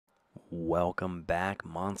Welcome back,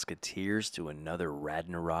 Monsketeers, to another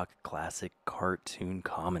Radnarok classic cartoon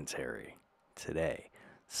commentary. Today,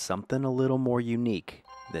 something a little more unique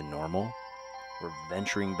than normal. We're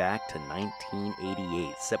venturing back to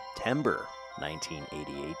 1988, September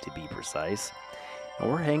 1988 to be precise,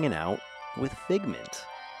 and we're hanging out with Figment,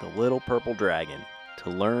 the little purple dragon, to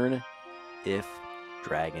learn if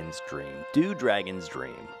dragons dream. Do dragons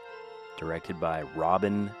dream? Directed by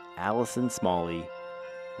Allinson Smalley,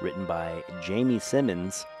 written by Jamie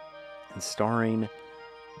Simmons, and starring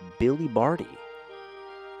Billy Barty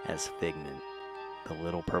as Figment, the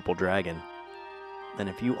little purple dragon. And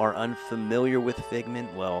if you are unfamiliar with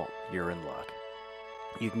Figment, well, you're in luck.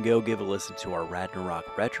 You can go give a listen to our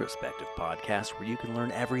Radnarok retrospective podcast where you can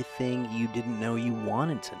learn everything you didn't know you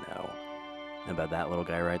wanted to know about that little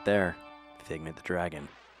guy right there, Figment the dragon.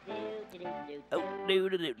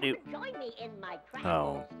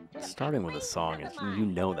 Oh, starting with a song, you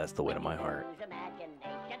know that's the way to my heart.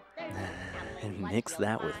 And mix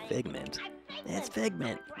that with Figment. It's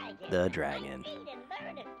Figment, the dragon.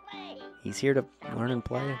 He's here to learn and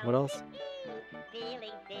play. What else?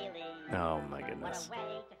 Oh my goodness.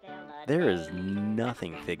 There is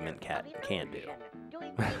nothing Figment can do.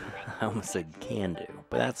 I almost said can do,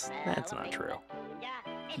 but that's not true.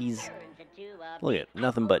 Look at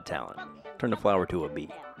nothing but talent. Turn a flower to a bee.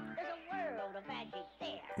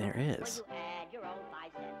 There is.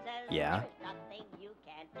 Yeah?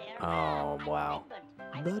 Oh, wow.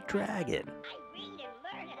 The dragon.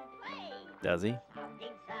 Does he?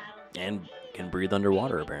 And can breathe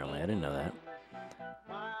underwater, apparently. I didn't know that.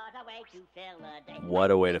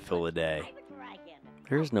 What a way to fill a day.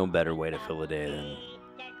 There's no better way to fill a day than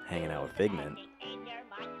hanging out with Figment.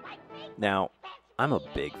 Now, I'm a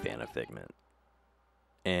big fan of Figment.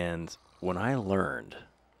 And when I learned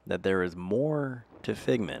that there is more to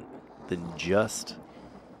Figment than just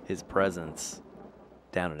his presence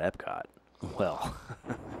down at Epcot, well,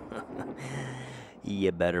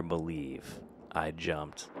 you better believe I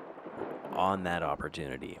jumped on that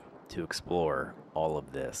opportunity to explore all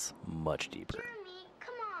of this much deeper. Jeremy,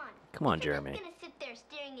 come on. Come on, Jeremy. We're just gonna sit there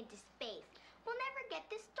staring into space. We'll never get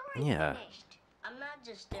this story Yeah. finished. I'm not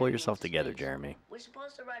just Pull staring yourself into together, space. Jeremy. We're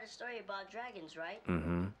supposed to write a story about dragons, right?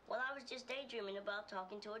 Mm-hmm. Well, I was just daydreaming about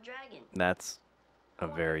talking to a dragon. That's a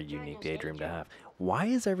very unique daydream to have. Why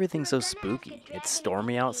is everything so spooky? It's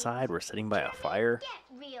stormy outside. We're sitting by a fire.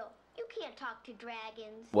 Get real. You can't talk to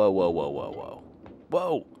dragons. Whoa, whoa, whoa, whoa, whoa.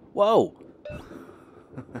 Whoa, whoa!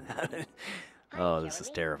 Oh, this is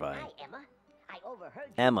terrifying. Hi, Emma. I overheard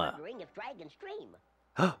you Emma. wondering if dragons dream.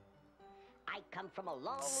 Huh? I come from a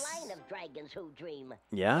long line of dragons who dream.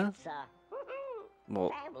 Yeah? It's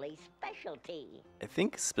Well, family specialty. I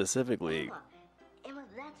think specifically Emma,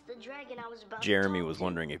 that's the dragon I was about Jeremy to talk was to.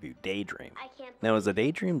 wondering if you daydream. I can't. Now, is a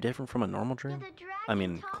daydream different from a normal Yeah, dream? the dragon I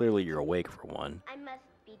mean, talks clearly to you're me. awake for one. I must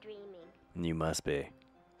be dreaming. You must be.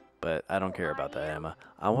 But I don't care about that, Emma.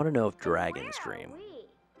 I want to know if dragons dream.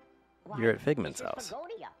 Why, You're at Figment's this is house.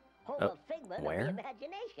 Fagonia, home Oh, of Figment where? of the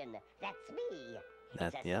imagination. That's me.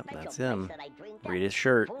 That- It's a yep, special that's place him. that I dreamed Read up, his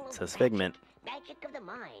shirt. full It of says magic. Figment. Magic of the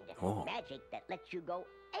mind. Oh. Magic that lets you go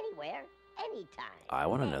anywhere, anytime. I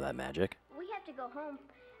want to know that magic. We have to go home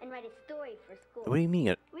and write a story for school. What do you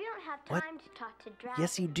mean? We don't have What? time to talk to dragons.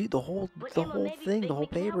 Yes, you do. The whole But Emma, maybe thing, the whole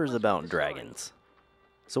Figment can help paper is us with about the story. dragons.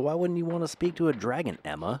 So why wouldn't you want to speak to a dragon,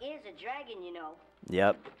 Emma? He is a dragon, you know.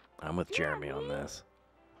 Yep, I'm with Jeremy on this.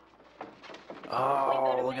 We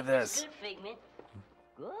Oh, better look make at this. Good, Figment.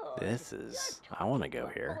 Good. This is. I want to go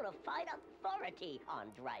here. Bona fide authority on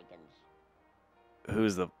dragons.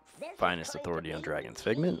 Who's the This is finest going to authority on be dragons?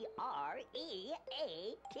 Figment?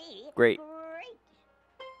 Great. Great.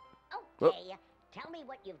 Okay, tell me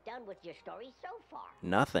what you've done with your story so far.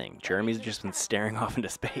 Nothing. Jeremy's just been staring off into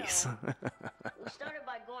space. We started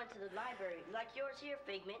by going to the library, like yours here,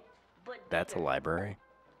 Figment, but That's a bigger. library.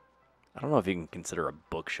 I don't know if you can consider a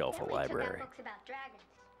bookshelf a Then we took out library. books about dragons.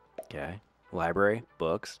 Okay. Library,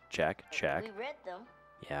 books, check, check. We read them.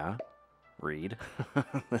 Yeah. Read.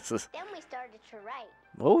 This is. Then we started to write.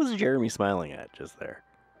 What was Jeremy smiling at just there?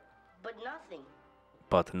 But nothing.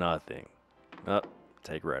 But nothing. Oh,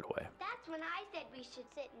 take right away. That's when I said we should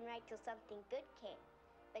sit and write till something good came.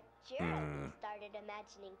 But Jeremy started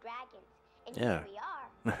imagining dragons. And Yeah. here we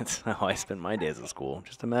are. That's how I spent my days at school.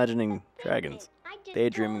 Just imagining dragons. I just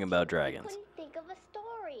Daydreaming told about you I dragons. couldn't think of a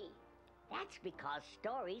story. That's because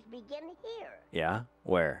stories begin here. Yeah?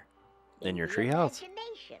 Where? In your the treehouse?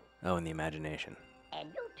 Imagination. Oh, in the imagination. And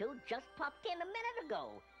you two just popped in a minute ago.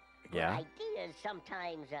 Good Yeah? ideas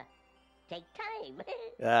sometimes take time.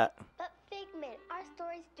 That. But Figment, our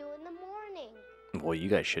story's due in the morning. Well, you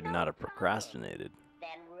guys should not have procrastinated.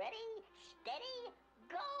 Then ready, steady,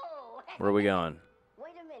 go. Where are we going?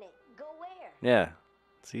 Wait a minute. Go where? Yeah.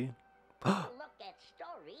 See? Look at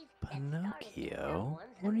stories that started in Pinocchio, someone's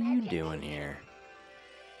what are you doing imagination. here?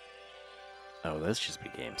 Oh, this just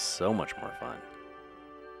became so much more fun.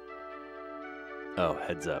 Oh,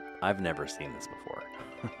 heads up. I've never seen this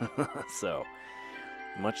before. So,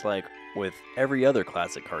 much like with every other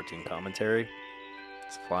classic cartoon commentary,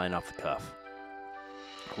 it's flying off the cuff.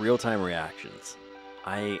 Real-time reactions.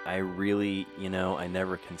 I really, I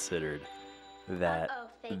never considered that Uh-oh,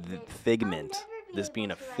 the Figment. Figment, I'll never be this able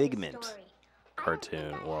being a to write Figment story. cartoon, I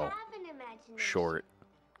don't think I well, have an imagination. short,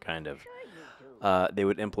 kind of, Sure you do. they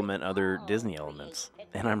would implement other Disney elements.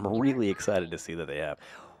 And I'm really excited to see that they have.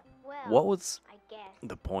 Well, What was I guess.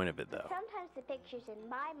 the point of it, though? Sometimes the pictures in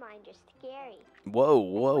my mind are scary. Whoa,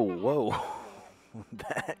 Like whoa, when I have whoa. nightmares.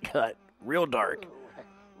 That got real dark.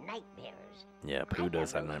 Ooh, nightmares. Yeah, Pooh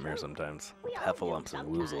does have nightmares sometimes. We all do Heffalumps and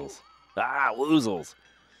sometimes. woozles. Ah, woozles.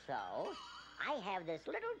 So, I have this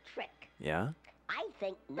little trick. Yeah? I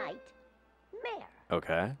think nightmare.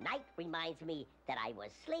 Okay. Night reminds me that I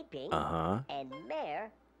was sleeping, Uh-huh. and mare,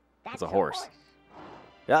 that's a horse. horse.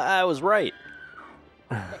 Yeah, I was right.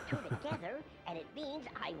 The two together, and it means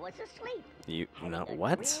I was asleep. You Having know a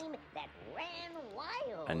what? dream that ran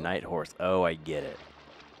wild. A night horse. Oh, I get it.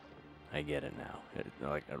 I get it now.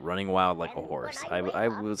 Like running wild like a And when horse. I I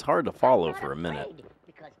wake up, was hard to I'm follow not for a minute. afraid,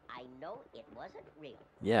 because I know it wasn't real.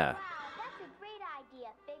 Yeah. Wow, that's a great idea,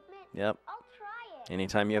 Figment. Yep. I'll try it.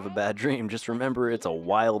 Anytime you have a bad dream, just remember it's a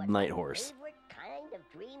wild What night my horse. favorite kind of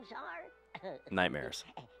dreams are? Nightmares.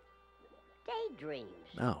 Daydreams.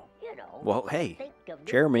 Oh. You know. Well, hey, think of new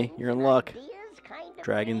Jeremy, things you're in and luck. ideas kind of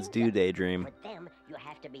Dragons things. do daydream. With them, you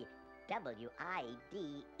have to be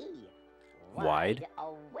W-I-D-E. Wide?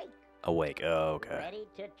 Awake. Awake. Oh, okay. Ready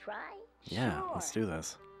to try? Yeah, Sure. let's do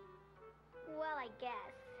this. Well, I guess.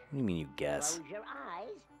 What do you mean you guess? Close your eyes.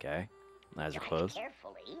 Okay. Eyes are Watch closed.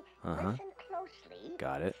 carefully. Uh-huh. Listen closely.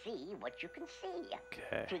 Got it. See what you can see.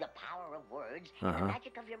 Okay. Through the power of words and Uh-huh. the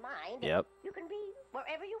magic of your mind, Yep. you can be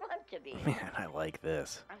wherever you want to be. Man, I like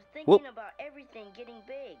this. I'm thinking Whoop. about everything getting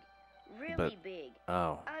big. Really But- big.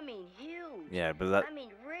 Oh. I mean huge. Yeah, but that I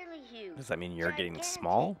mean really huge. does that mean you're getting Gigantic.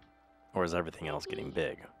 small? Or is everything else getting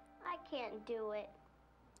big? I can't do it.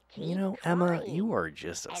 You know, Keep Emma, trying. you are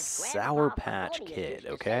just a As sour Grandpa patch Polonius kid, used to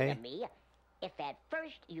say okay? to me, if at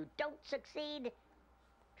first you don't succeed,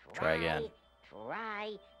 Try again.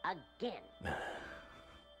 Try again.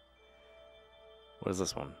 What is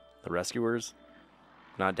this one? The Rescuers?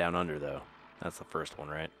 Not Down Under, though. That's the first one,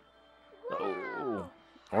 right? Oh.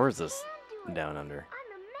 Or is this I can do it. Down Under?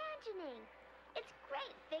 I'm imagining. It's great,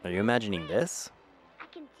 Figment. Are you imagining this? I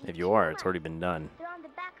can If teach you are, it's much. already been done. They're on the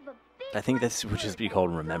back of a big I think white this would just bird be called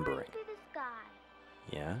that flies remembering. through the sky.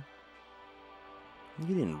 Yeah?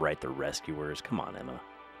 You didn't write the Rescuers. Come on, Emma.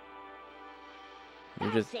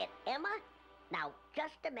 You're That's just... it, Emma. Now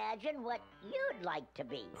just imagine what you'd like to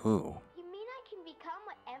be. Ooh. You mean I can become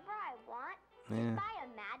whatever I want Yeah. just by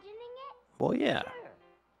imagining it? Well, yeah. Sure.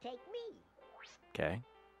 Take me. Okay.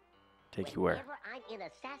 Take you where? Whenever I'm in a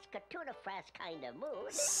Saskatoon-a-Frass kind of mood, I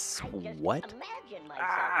just What? imagine myself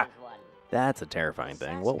Ah. as one. That's a terrifying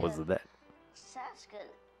thing. What was that?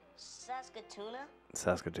 Saskatoona?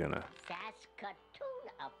 Saskatoona.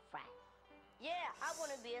 Saskatoon-a-Frass. Yeah, I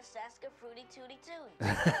want to be a Saska Fruity Tooty Toot.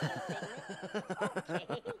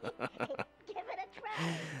 Okay. Give it a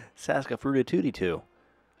try. Saskafruta Tootie Too.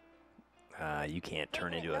 You can't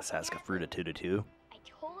turn into a Saskafruta Tootie Too. I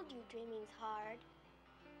told you dreaming's hard.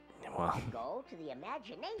 Well, Go to the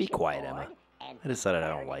imagination Be quiet, board Emma. and I decided I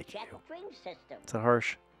prepare don't to like check you. Dream system. is that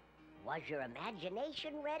harsh? Was your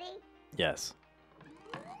imagination ready? Yes.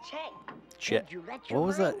 Check. Shit. Did you let your What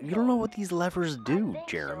was that? mind You don't know go? what these levers do, think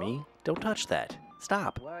Jeremy. Don't touch that.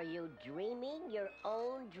 Stop. Were you dreaming your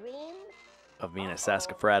own dream? Of being a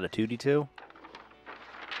Saskafrata Tootie Too?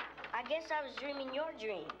 I guess I was dreaming your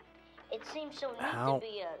dream. It seems so neat How- to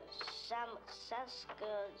be a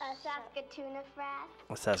A Saskatoona Frass?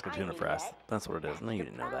 A Saskatoona I knew Frass. that. That's what it is. No, you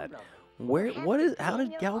didn't know that. Problem. Where? You have What to is? How dream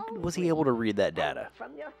did? your How own was he dream. able to read that Out data?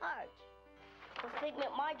 From your heart. Well, Figment,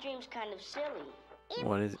 my dream's kind of silly. What's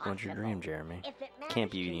your Impossible. dream, Jeremy? If it matters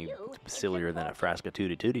Can't be to any you, it's sillier than a important. Frasca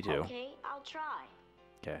Tootie Tootie Too. Okay, I'll try.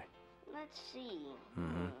 Okay. Let's see.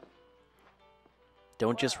 Mhm.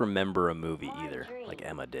 Don't just remember a movie My either, dream. like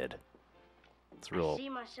Emma did. It's I real. see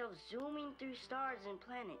myself zooming through stars and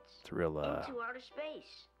planets It's real. into outer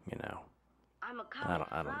space. You know. I'm a comet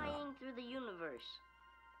I don't know. flying through the universe.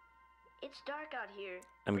 It's dark out here.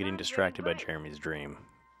 I'm but getting very distracted by bright. Jeremy's dream.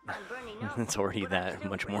 I'm burning up, It's already but I'm that still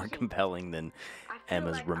much more freezing. compelling than I feel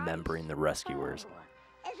Emma's like remembering ice. the Rescuers.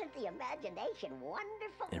 Oh, isn't Isn't the imagination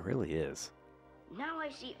wonderful? It really is. Now I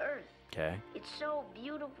see Earth. Okay. It's so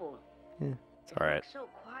beautiful. Yeah, it's all right. It's so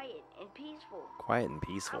quiet and peaceful. Quiet and I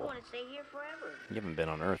peaceful. want to stay here forever. You haven't been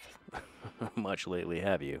on Earth much lately,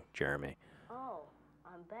 have you, Jeremy? Oh,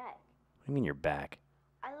 I'm back. What do you mean you're back?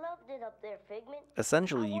 I loved it up there, Figment.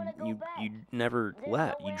 Essentially, I wanna go you back. never There's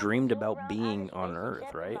left. nowhere You I dreamed can go about around being outer on space Earth,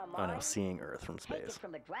 except in right? my Oh no, mind. seeing Earth from Take it space.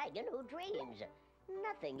 from a dragon who dreams.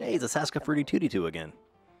 Nothing Hey, is it's a Saska impossible. Fruity Tooty Too again.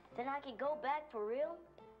 Then I can go back for real?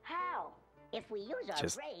 How? If we use our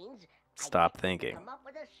Just brains, I stop bet we thinking. Come up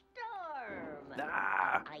with a storm.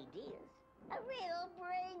 Ah. Ideas. A real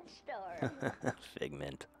brainstorm.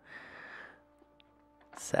 Figment.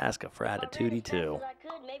 Saska If I ran as Fratitude fast too. as I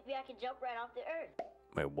could, maybe I could jump right off the Earth.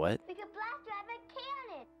 Wait, what? We could blast out of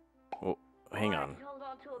a cannon. Oh, hang Or I on. could hold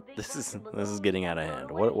on to a big This is bucket this is balloon getting and out of float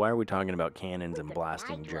hand. away. Why are we talking about cannons We and could fly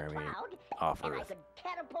blasting to a Jeremy cloud, off and I Earth? could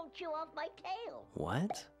catapult you off my tail.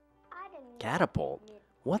 What? I don't know, Catapult? Figment.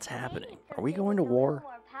 What's Maybe happening? Are someday we going to we'll get a little war?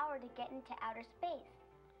 more power to get into outer space.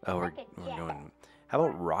 Oh, we're Like a jet. going. How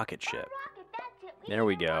about rocket A ship? rocket, that's it. There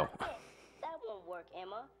we need a go. rocket. That won't work,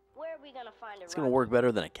 Emma. Where are we gonna find a It's gonna rocket? work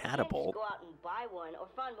better than a You can't catapult. just go out and buy one or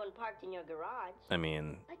find one parked in your garage. I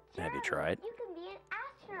mean, But have you Jeremy, tried? You can be an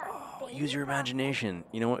astronaut. Oh, Think use your about it. imagination.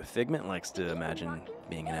 You know what? Figment likes to imagine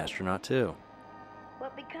being an astronaut too.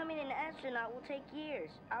 But becoming an astronaut will take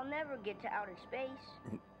years. I'll never get to outer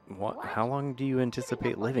space. What? How long do you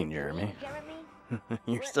anticipate living, Jeremy?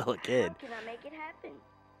 You're still a kid. How can I make it happen?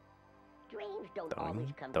 Dreams don't always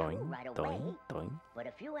Doing, come true doing, right away. doing, doing. But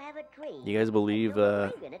if you have a dream, You guys and believe you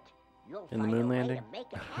believe in it, you'll in the find moon a way landing? to make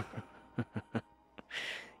it happen.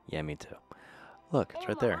 Yeah, me too. Look, it's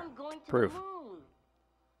right Emma, there. I'm going to Proof. the moon.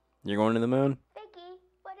 You're going to the moon? Vicky,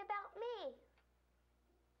 what about me?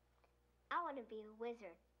 I want to be a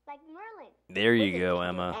wizard, like Merlin. There you Wizards go,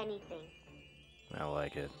 can do Emma. Anything. I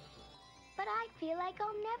like it. But I feel like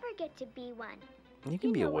I'll never get to be one. You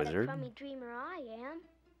can be a know what wizard. a crummy dreamer I am.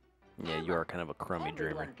 Yeah, you are kind of a crummy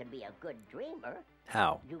dreamer. Everyone can be a good dreamer.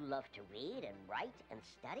 How? You love to read and write and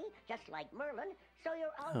study, just like Merlin, so you're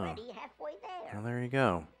Oh. already halfway there. Well, there you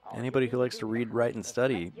go. All Anybody you who need likes do to read, now write, and is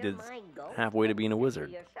study let your is mind go halfway to and being a picture wizard.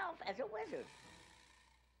 yourself as a wizard.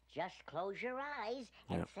 Just close your eyes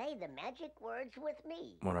and Yep. say the magic words with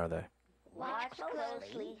me. What are they? Watch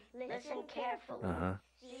closely, listen carefully. Uh-huh.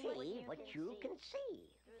 See what you can see.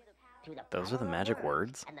 Through the Those are the power of magic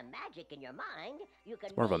words? and the magic in your mind, you can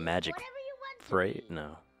more of a be magic whatever you want to Phrase? be.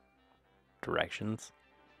 No. Directions?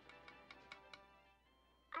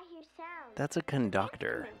 I hear sound. That's a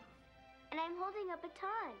conductor. And I'm holding a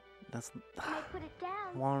baton. That's. And I put it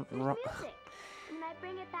down. Wrong- There's wrong- music. And I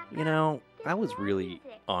bring it back You up. know, I There's was more really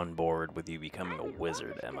music. on board with you becoming a I'm an wizard,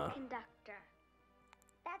 orchestra Emma. Conductor.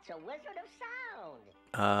 That's a wizard of sound.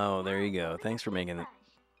 Oh, there you Now, go. with Thanks a for making it paintbrush.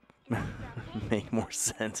 And I draw paint. make more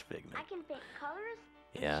sense, I Figment. can paint colors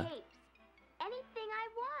and Yeah. shapes. Anything I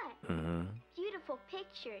want. Mm-hmm. Beautiful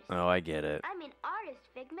pictures. Oh, I get it. I'm an artist,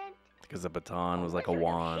 Figment. Because the baton was like a wizard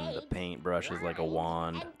of wand, the shapes, paintbrush is like a lines,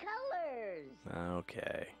 wand. And colors.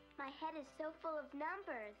 Okay. My head is so full of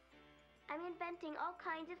numbers. I'm inventing all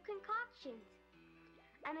kinds of concoctions.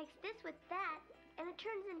 I mix this with that, and it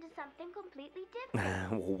turns into something completely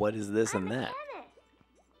different. Well, what is this I'm and a that? chemist.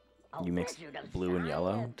 A You mixed wizard of blue and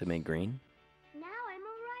yellow science. to make green? Now I'm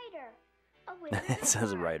a writer. A wizard. It of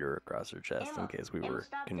says art. writer across her chest in Emma, case we Emma, were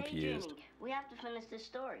stop confused. daydreaming. We have to finish this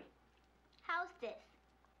story. How's this?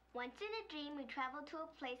 Once in a dream, we traveled to a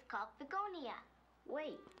place called Begonia.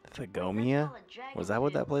 Wait. Thagomia? Was that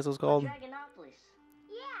what that place was called? Dragonopolis.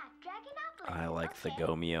 Yeah, Dragonopolis. I like Okay.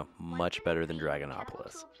 Thagomia Once much in a better than dream, we traveled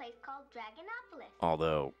Dragonopolis. to a place called Dragonopolis,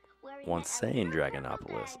 Although, where we once met a saying wonderful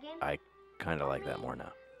Dragonopolis, dragon. I kind of like that more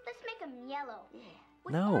now. Let's make him yellow. Yeah.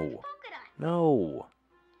 With No. orange polka dots. No!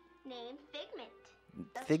 Named Figment.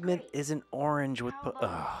 That's Figment great. isn't orange with. How about,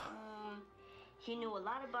 Ugh. he knew a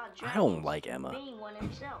lot about I dragons. don't like from Emma. Being one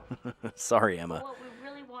himself. Sorry, But Emma. what we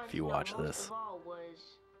really wanted if you to know watch most this. of all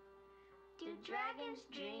was, Do dragons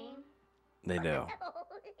dream? They do.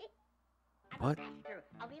 I'm a What? master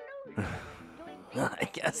of illusion, doing I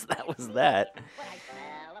guess that was that. When I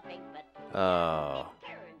smell a pigment, Oh. it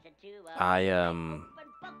turns into a I, open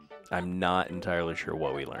books and I'm not entirely sure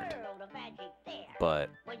what we learned. world of magic there. But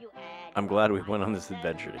When you add I'm glad we went on this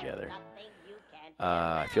adventure there's together. nothing you can't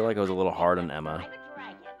I feel like I was a little hard on Emma. I'm a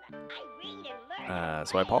dragon. I read and learn.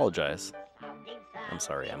 So I apologize. I'm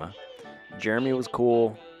sorry, Emma. Jeremy was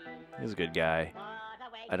cool. He was a good guy.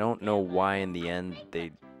 I don't know why in the end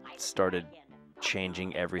they started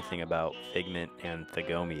changing everything about Figment and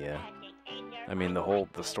Thagomia. I mean, the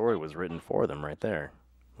story was written for them right there.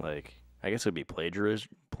 Like, I guess it would be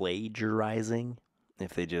plagiarizing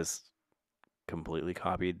if they just completely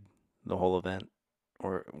copied the whole event,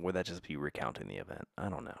 or would that just be recounting the event? I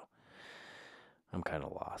don't know. I'm kind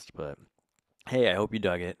of lost, but hey, I hope you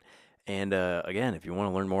dug it. And again, if you want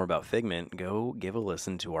to learn more about Figment, go give a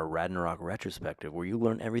listen to our Radnarok retrospective, where you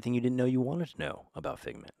learn everything you didn't know you wanted to know about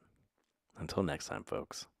Figment. Until next time,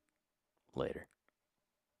 folks. Later.